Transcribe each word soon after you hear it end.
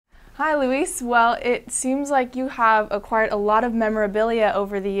Hi, Luis. Well, it seems like you have acquired a lot of memorabilia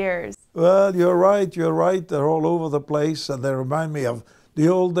over the years. Well, you're right, you're right. They're all over the place, and they remind me of the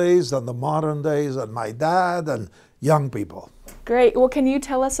old days and the modern days and my dad and young people. Great. Well, can you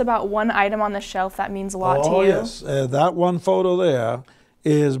tell us about one item on the shelf that means a lot to you? Oh, yes. That one photo there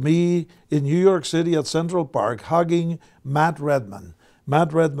is me in New York City at Central Park hugging Matt Redman.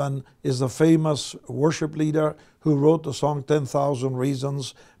 Matt Redman is the famous worship leader who wrote the song 10,000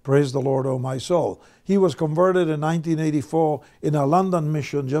 Reasons, Praise the Lord, O my soul. He was converted in 1984 in a London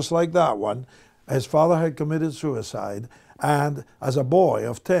mission just like that one. His father had committed suicide, and as a boy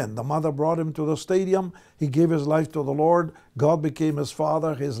of 10, the mother brought him to the stadium. He gave his life to the Lord. God became his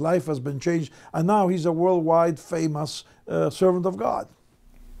father. His life has been changed, and now he's a worldwide famous servant of God.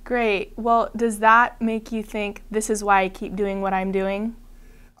 Great. Well, does that make you think this is why I keep doing what I'm doing?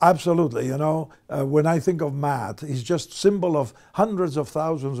 Absolutely. You know, when I think of Matt, he's just symbol of hundreds of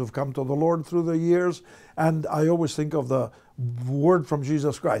thousands who've come to the Lord through the years. And I always think of the word from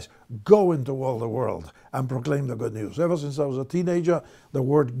Jesus Christ, go into all the world and proclaim the good news. Ever since I was a teenager, the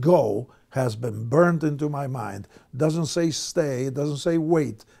word go has been burnt into my mind. It doesn't say stay, it doesn't say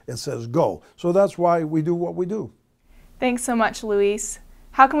wait, it says go. So that's why we do what we do. Thanks so much, Luis.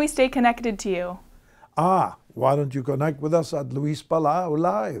 How can we stay connected to you? Why don't you connect with us at Luis Palau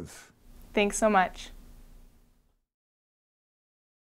Live? Thanks so much.